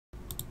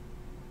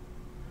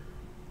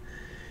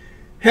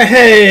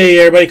Hey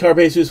everybody,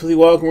 RPAs with you.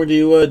 Welcome. We're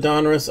to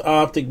Donruss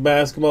Optic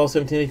Basketball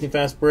 17-18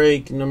 Fast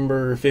Break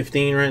number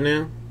 15 right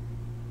now.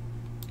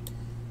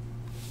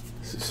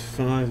 This is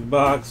 5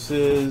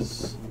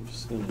 boxes. I'm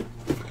just gonna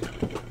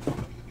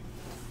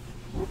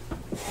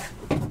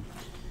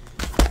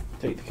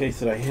take the case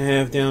that I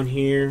have down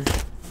here.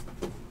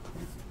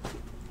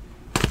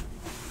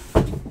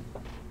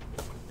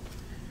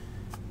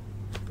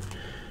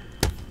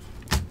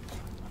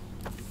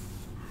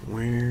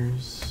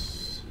 Where's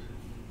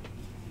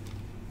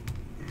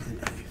the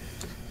knife?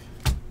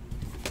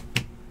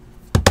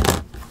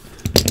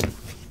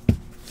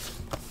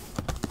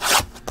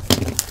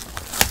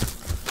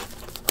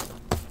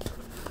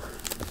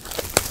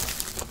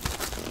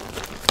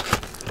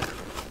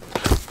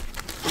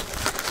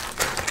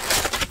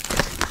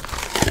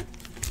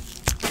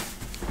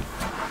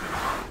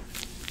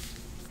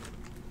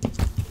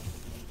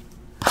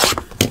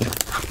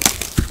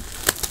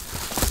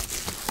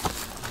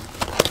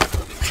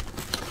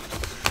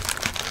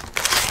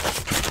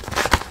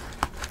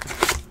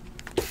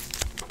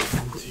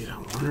 I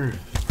wonder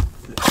if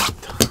the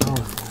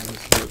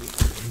tolerance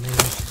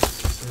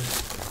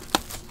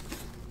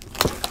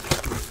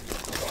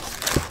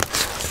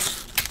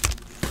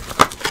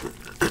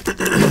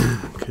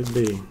could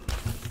be.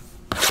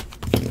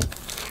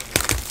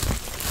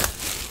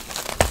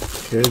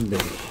 Could be.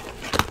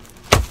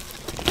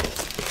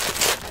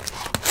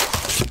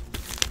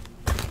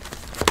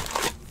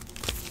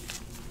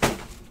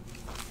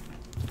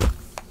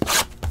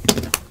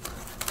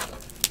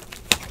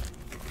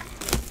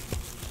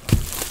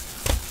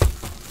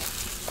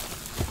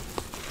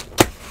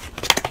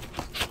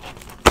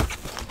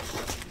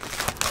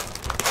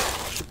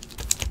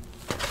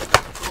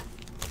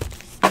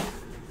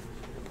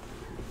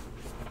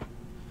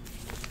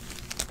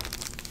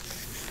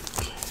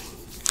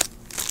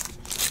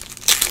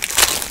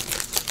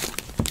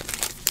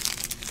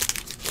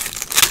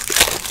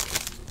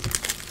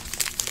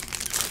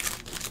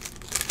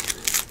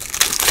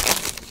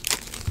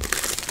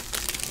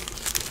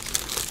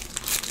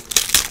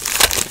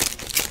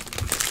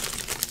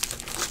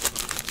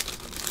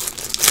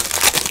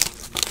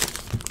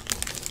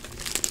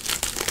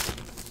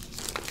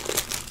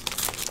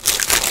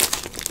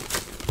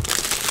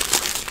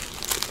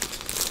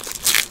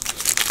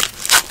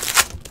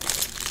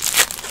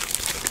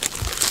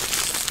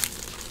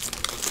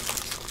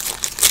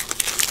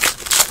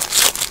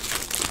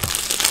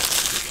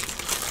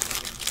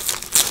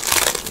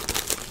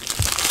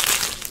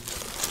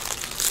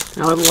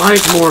 Now I'd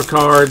like more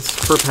cards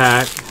per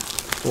pack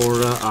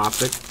for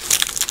Optic.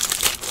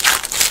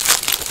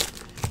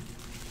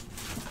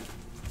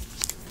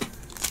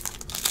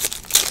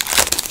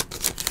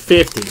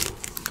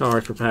 $50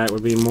 cards per pack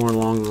would be more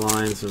along the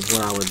lines of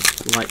what I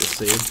would like to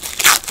see.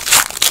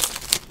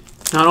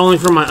 Not only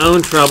for my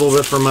own trouble,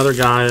 but from other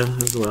guys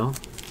as well.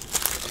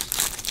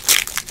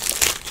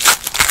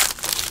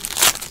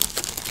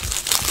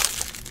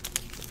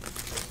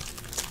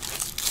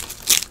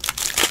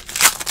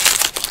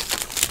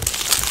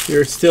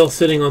 You're still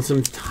sitting on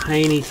some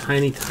tiny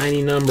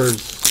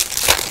numbers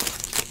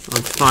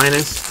on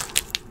finest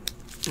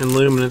and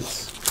luminance.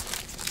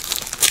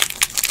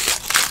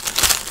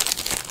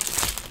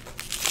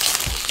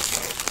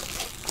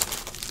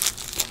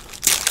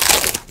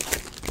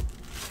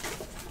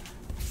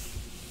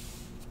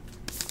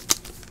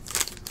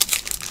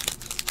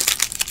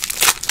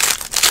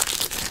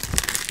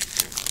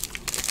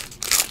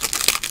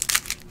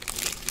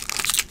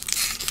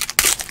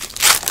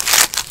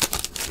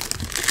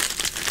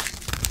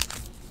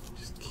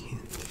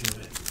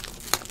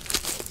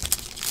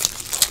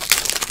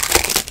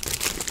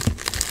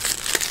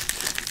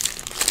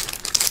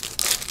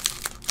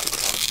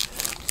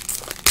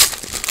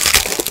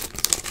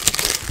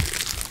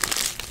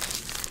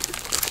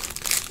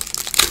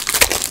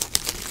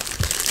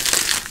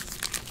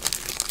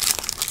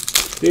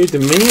 Dude, the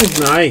mini is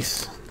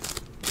nice.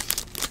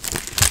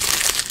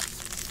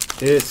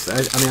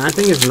 I mean, I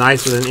think it's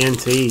nice with an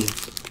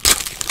NT.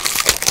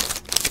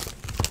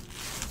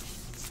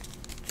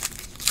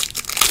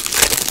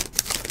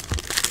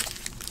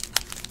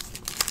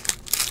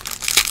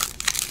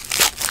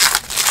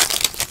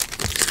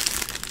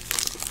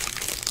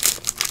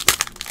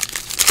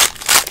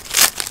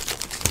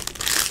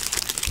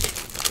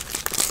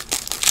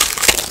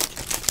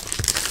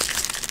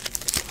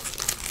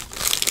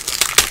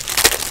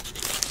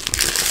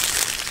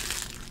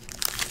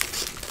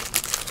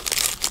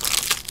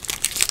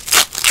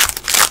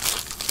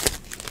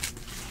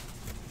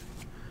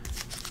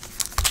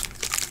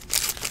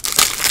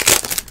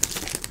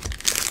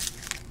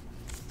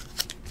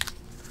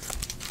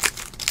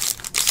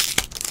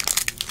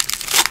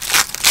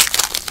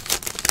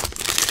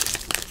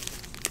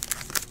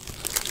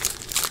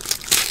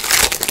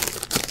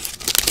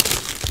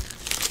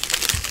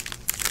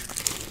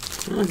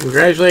 Well,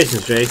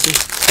 congratulations, Jason.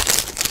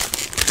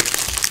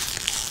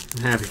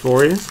 I'm happy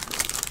for you.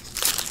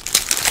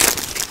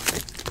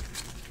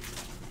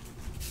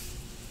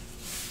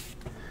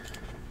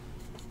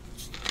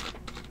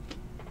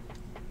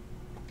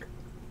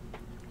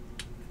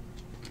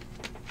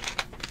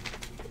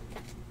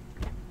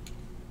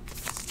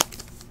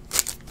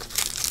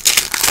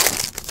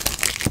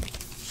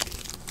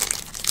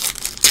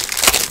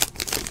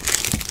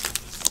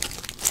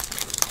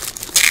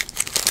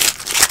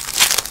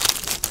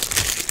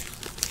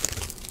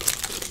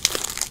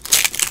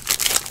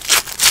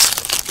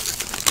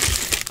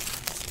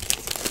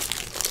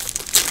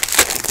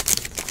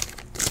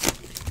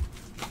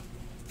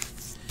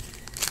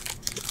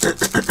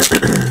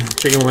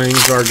 Chicken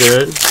wings are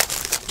good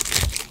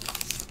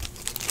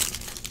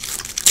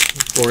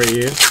for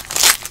you.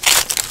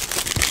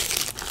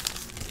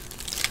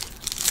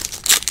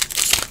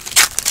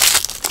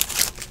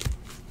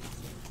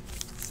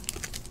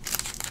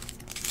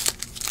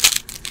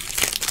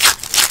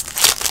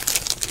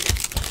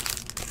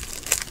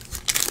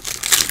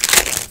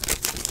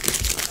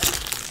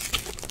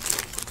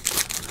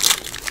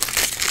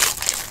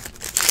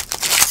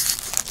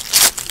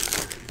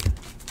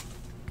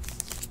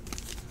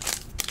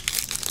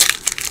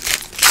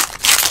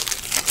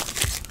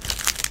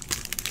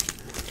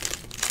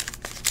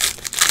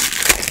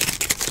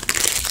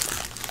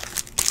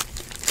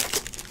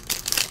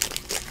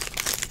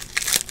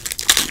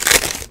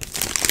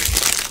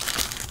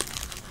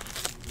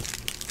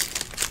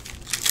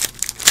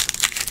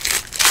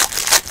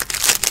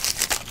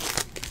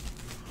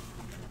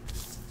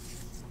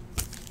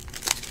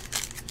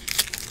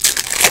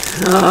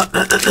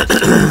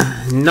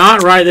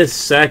 Not right this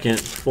second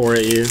for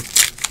you.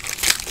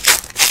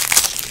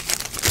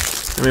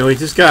 I mean, we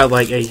just got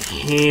like a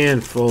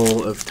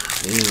handful of,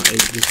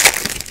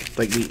 just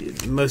like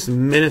the most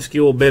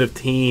minuscule bit of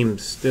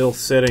teams still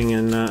sitting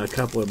in a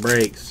couple of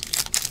breaks.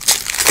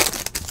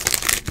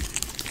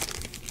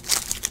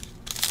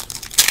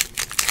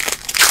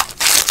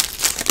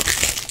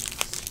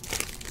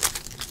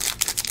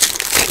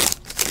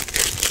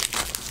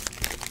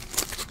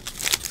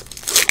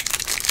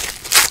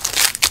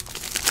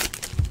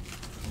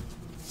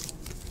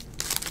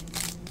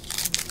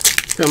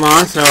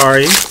 Tomas, how are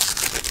you?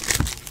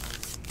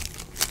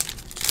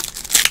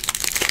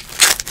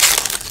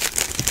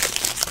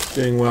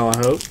 Doing well, I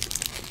hope.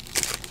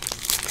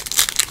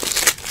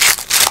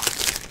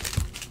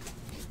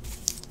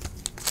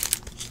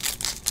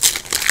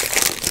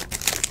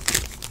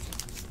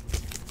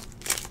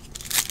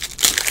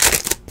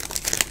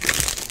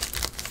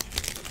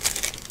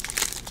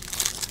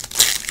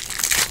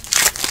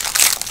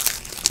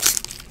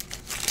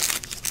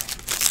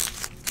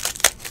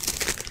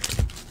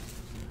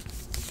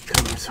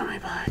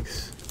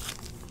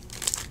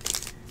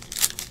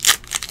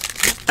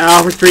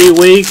 Out for 3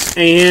 weeks,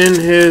 and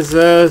his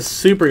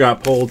super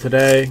got pulled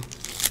today.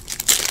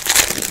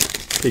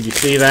 Did you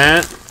see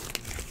that?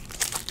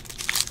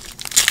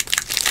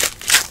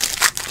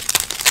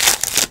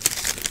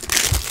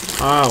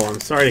 Oh, I'm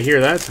sorry to hear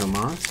that,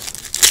 Tomas.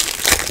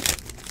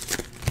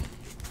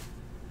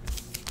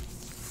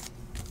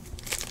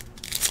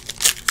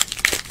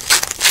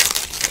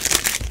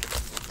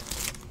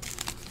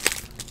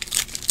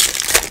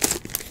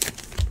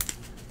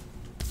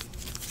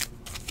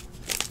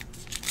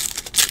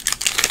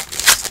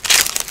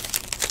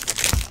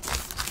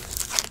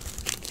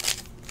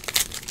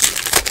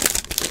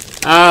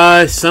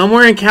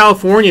 Somewhere in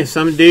California,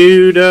 some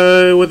dude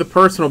with a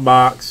personal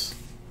box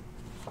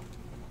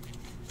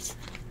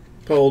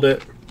pulled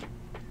it.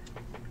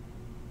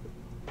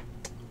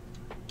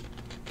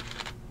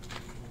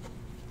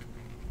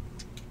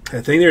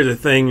 I think there's a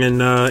thing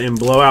in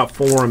blowout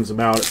forums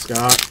about it,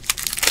 Scott.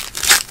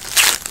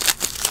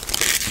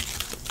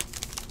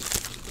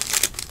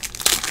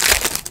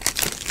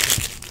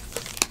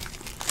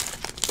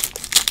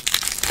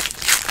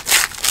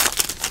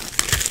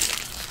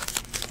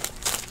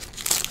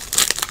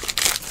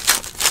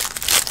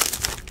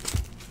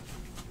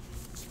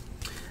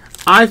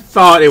 I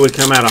thought it would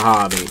come out of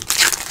hobby.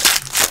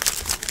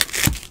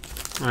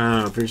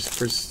 I don't know,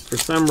 for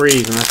some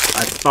reason,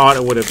 I thought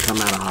it would have come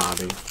out of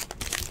hobby.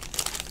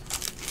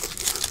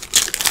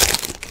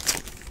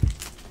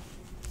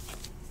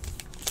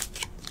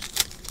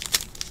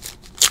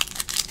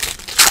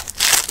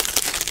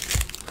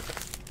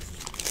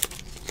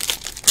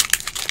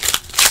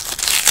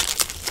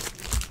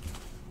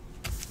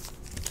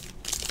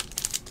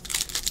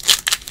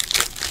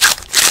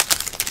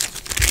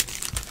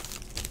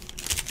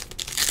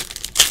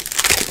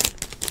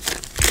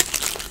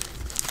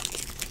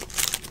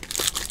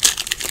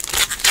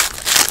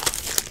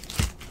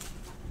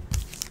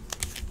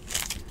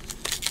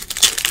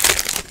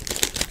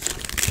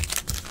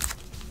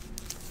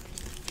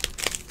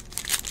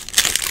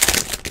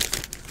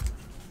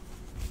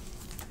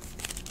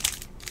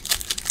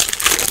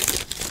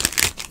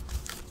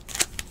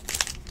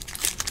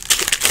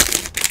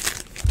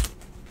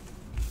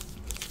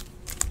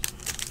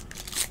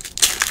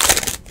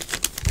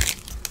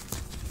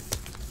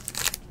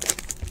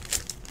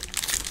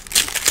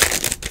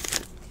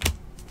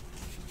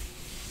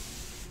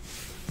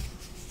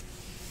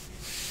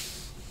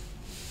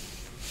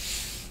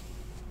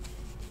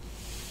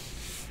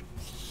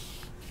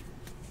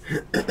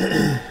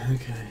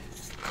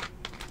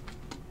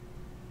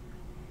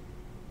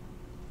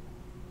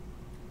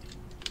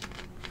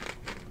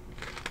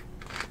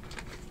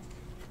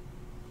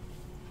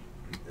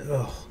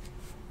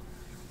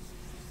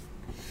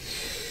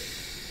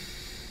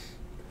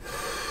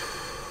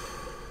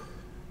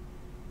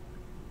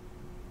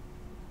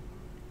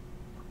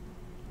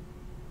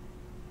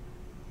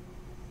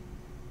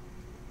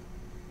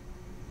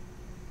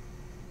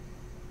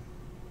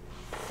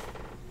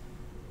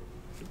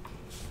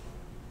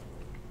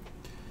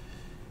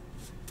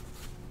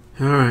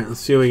 All right, let's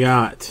see what we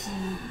got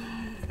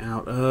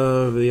out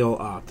of the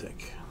old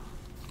Optic.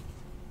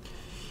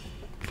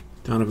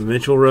 Donovan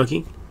Mitchell,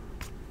 rookie.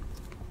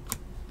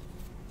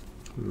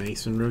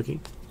 Mason,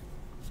 rookie.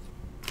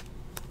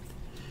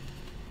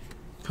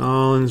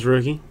 Collins,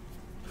 rookie.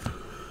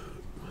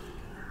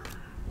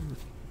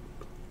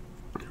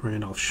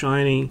 Randolph,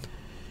 shiny.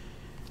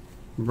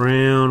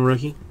 Brown,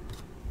 rookie.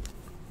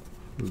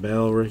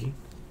 Bell, rookie.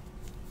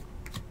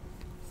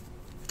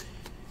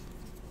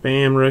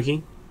 Bam,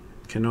 rookie.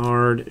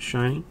 Kennard,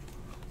 shiny.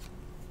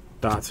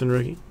 Dotson,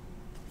 rookie.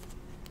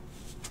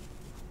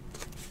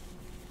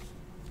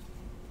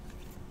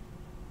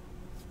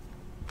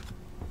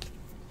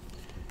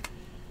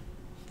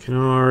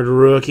 Kennard,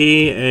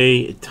 rookie.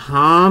 A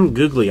Tom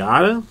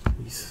Gugliotta.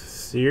 Are you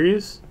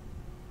serious?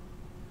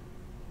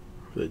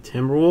 For the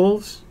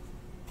Timberwolves.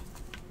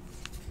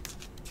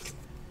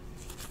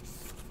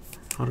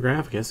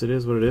 Autograph, I guess it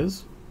is what it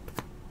is.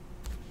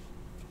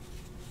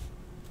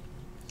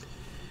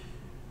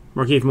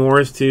 Markieff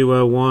Morris to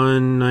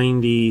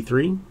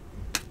 193.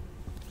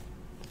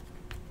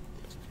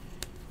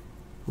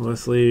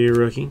 Wesley,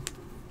 rookie.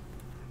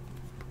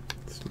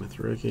 Smith,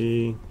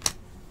 rookie.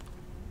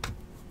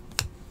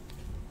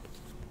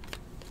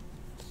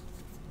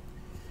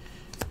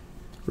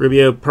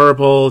 Rubio,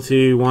 purple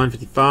to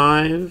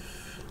 155.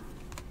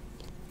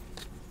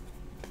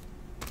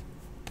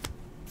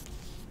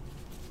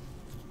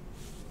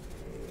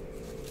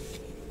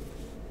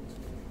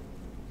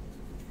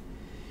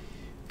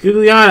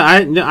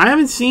 Gugliotta, I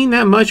haven't seen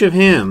that much of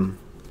him.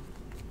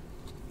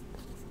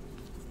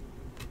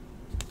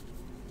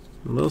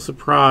 I'm a little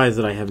surprised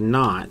that I have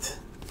not.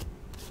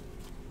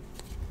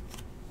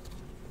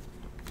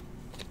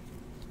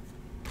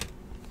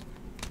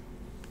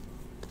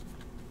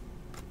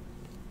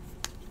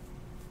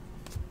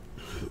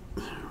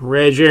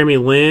 Red Jeremy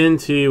Lin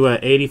to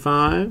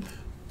 85.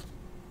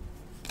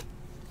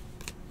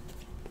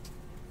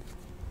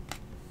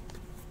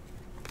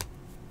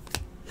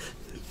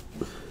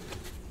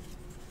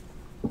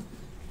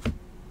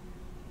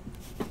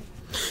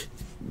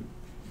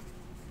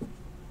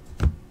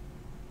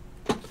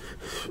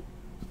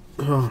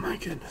 Oh my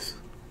goodness.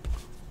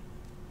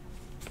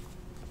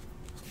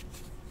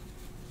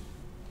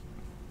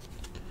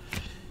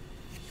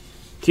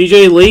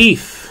 TJ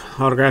Leaf,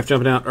 autograph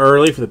jumping out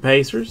early for the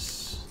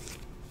Pacers.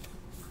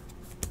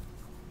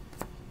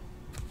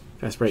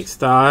 Fast break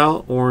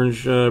style,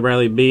 orange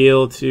Bradley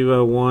Beal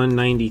to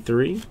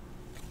 193.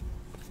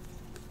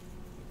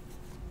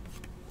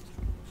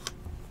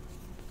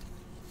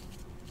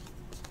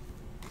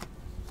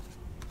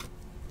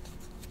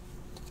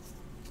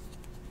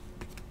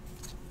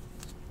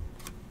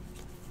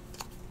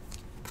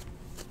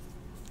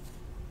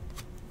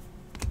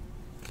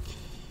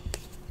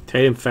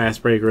 Tatum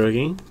fast break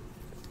rookie.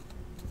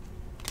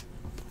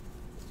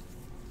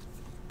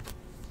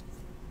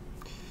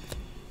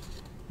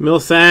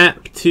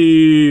 Millsap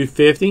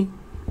 250.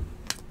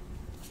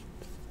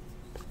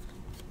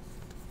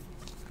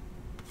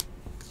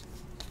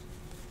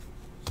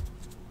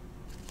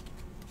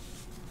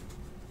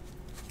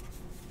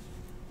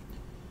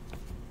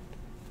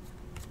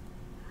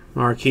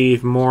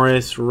 Markieff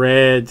Morris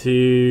red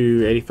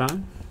to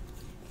 85.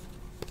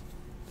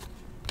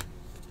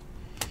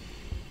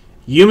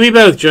 You and me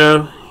both,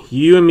 Joe.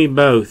 You and me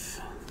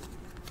both.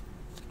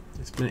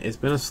 It's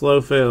been a slow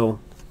fill.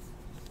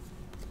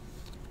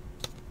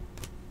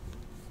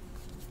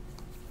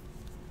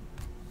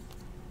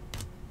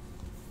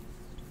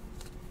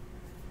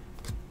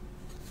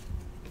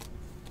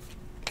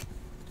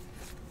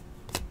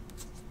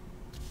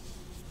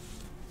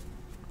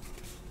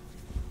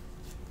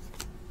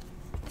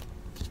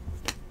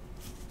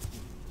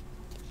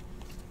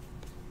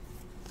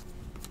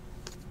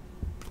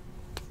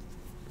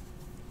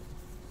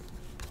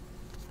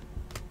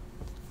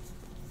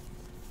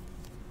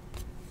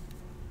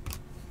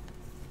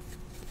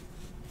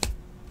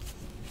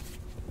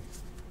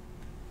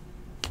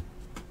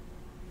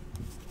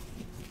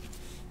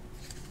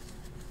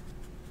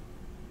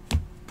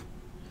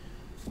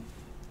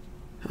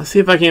 I'll see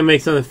if I can't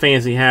make something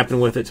fancy happen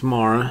with it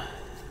tomorrow.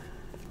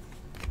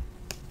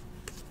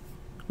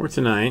 Or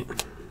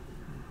tonight.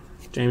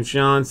 James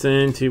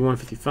Johnson to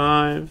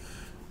 155.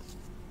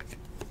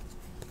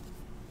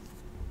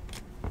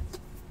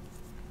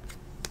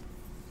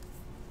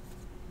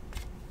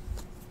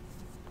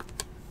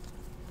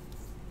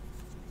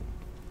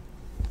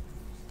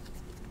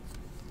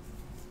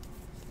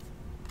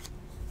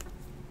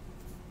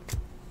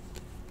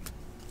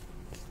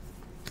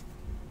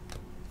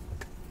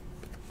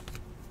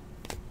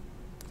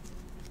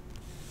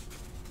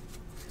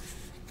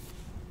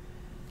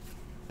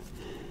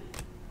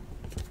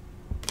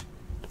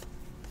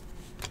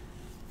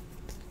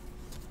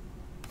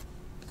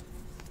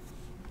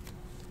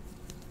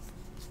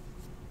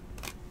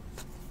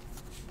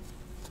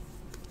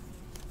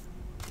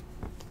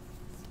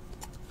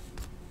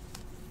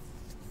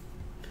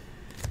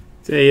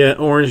 It's a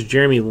orange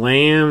Jeremy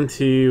Lamb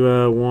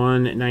to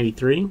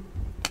 193.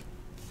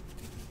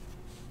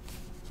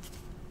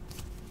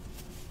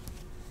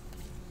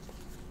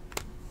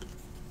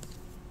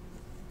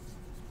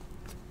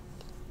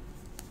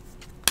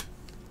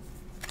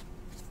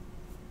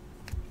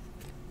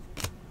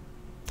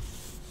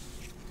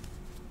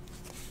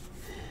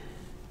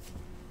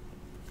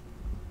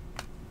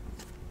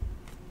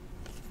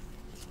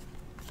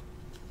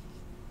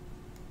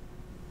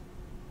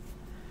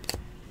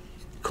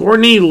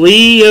 Courtney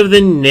Lee of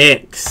the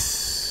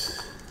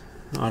Knicks.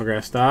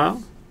 Autograph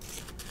style.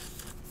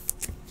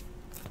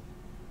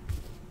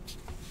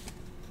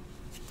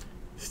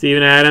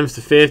 Steven Adams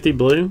to 50,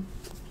 blue.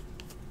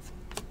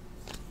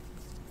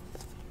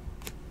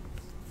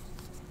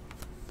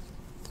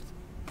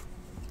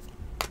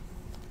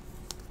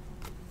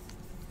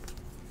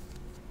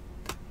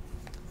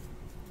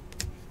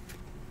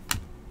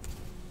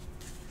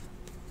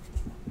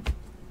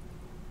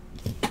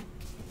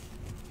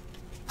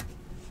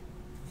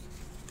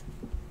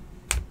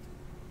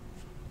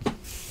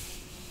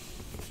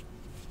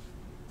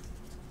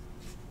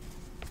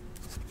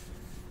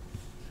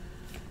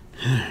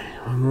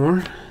 One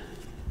more.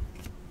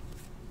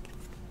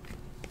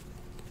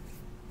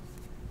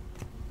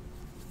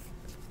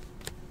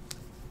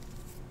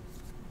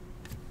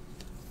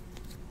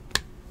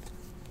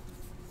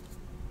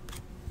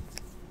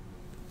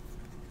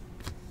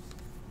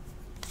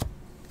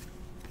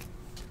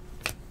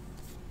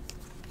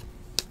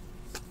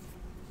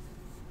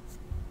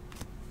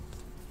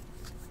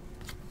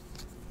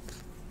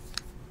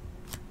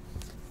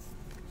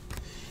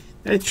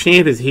 That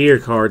Champ is Here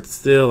card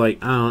still, like,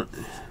 I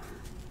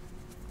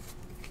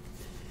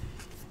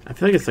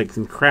feel like it's like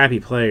some crappy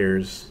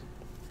players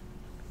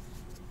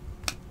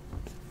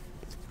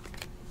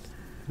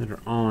that are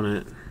on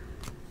it.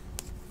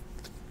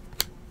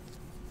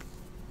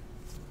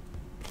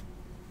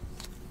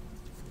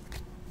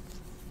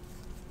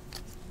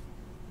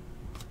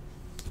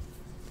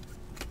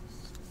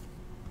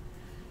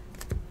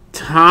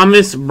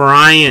 Thomas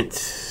Bryant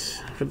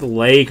for the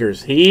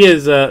Lakers. He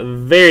is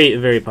very,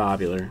 very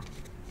popular.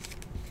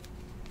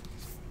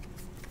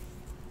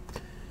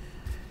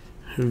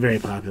 Very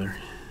popular.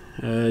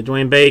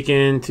 Dwayne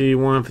Bacon to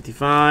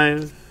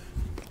 155.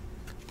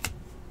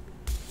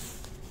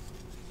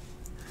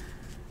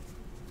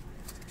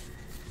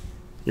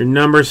 Your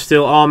numbers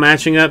still all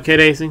matching up, Kate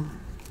Acing?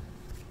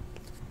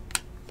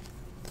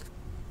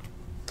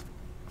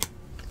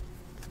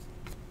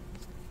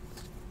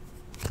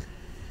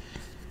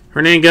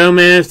 Hernan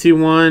Gomez to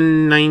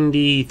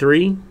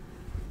 193.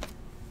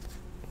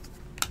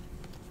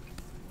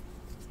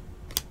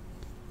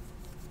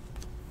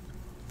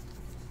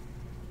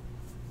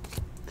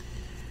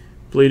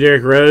 Blue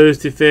Derrick Rose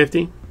to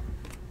 50.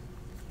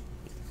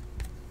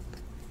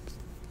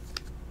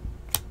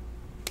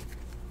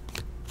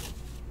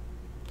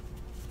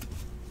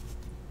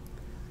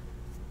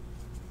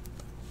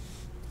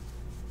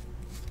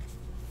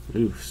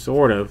 Ooh,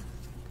 sort of.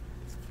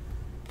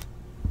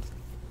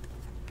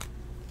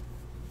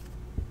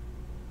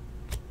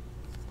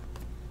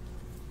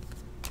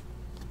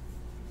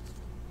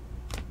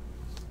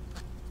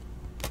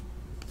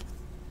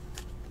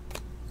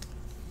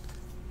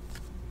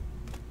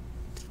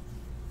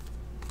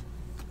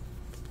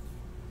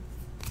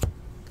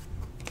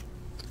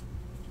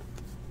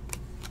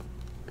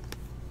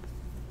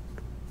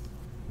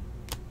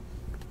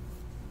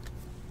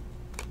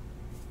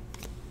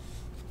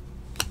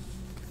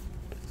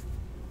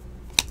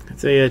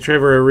 It's a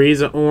Trevor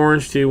Ariza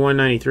orange to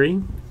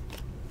 193.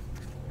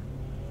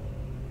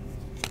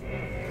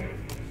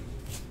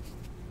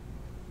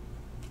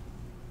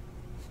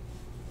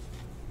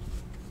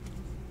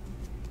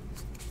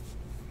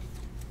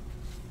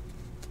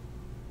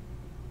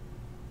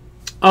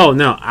 Oh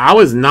no, I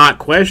was not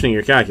questioning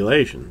your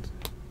calculations.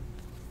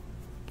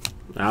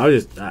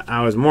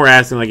 I was more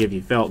asking like if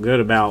you felt good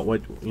about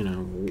what, you know,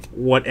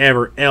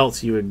 whatever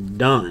else you had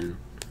done.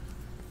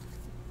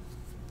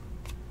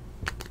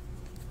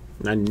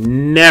 I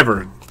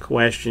never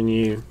question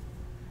you,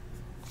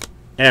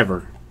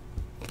 ever.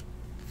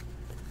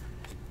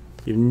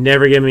 You've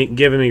never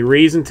given me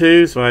reason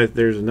to, so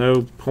there's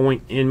no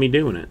point in me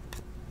doing it.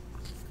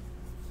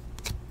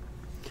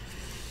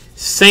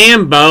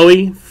 Sam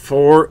Bowie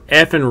for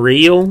effing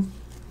real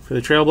for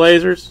the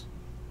Trailblazers.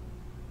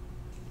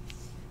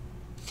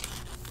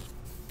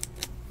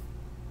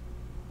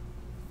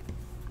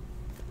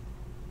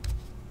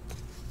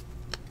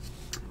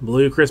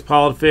 Blue Chris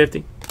Paul to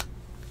 50.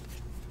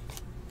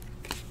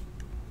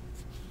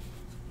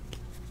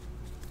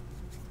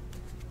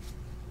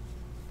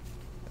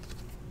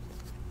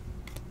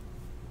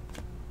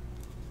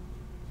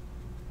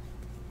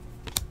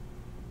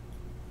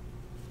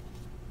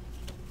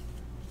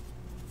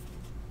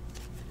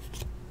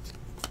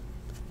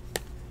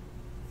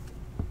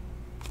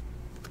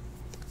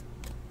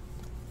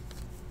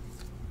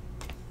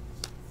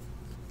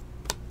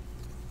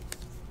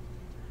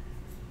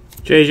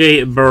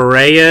 JJ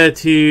Barea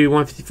to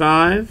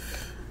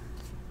 155.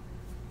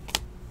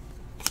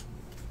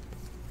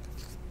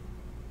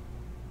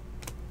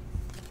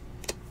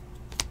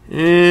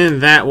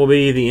 And that will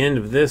be the end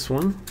of this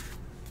one.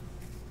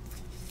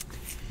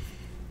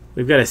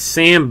 We've got a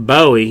Sam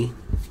Bowie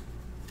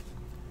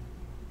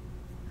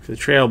for the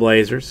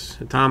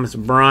Trailblazers, a Thomas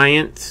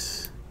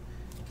Bryant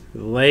for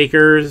the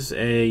Lakers,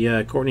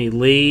 a Courtney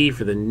Lee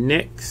for the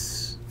Knicks,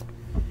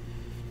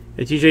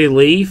 a TJ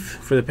Leaf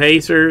for the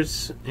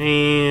Pacers,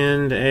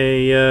 and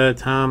a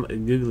Tom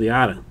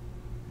Gugliotta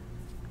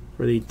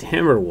for the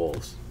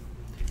Timberwolves.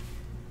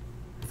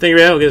 Thank you,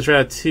 Ray. We'll get this right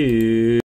out to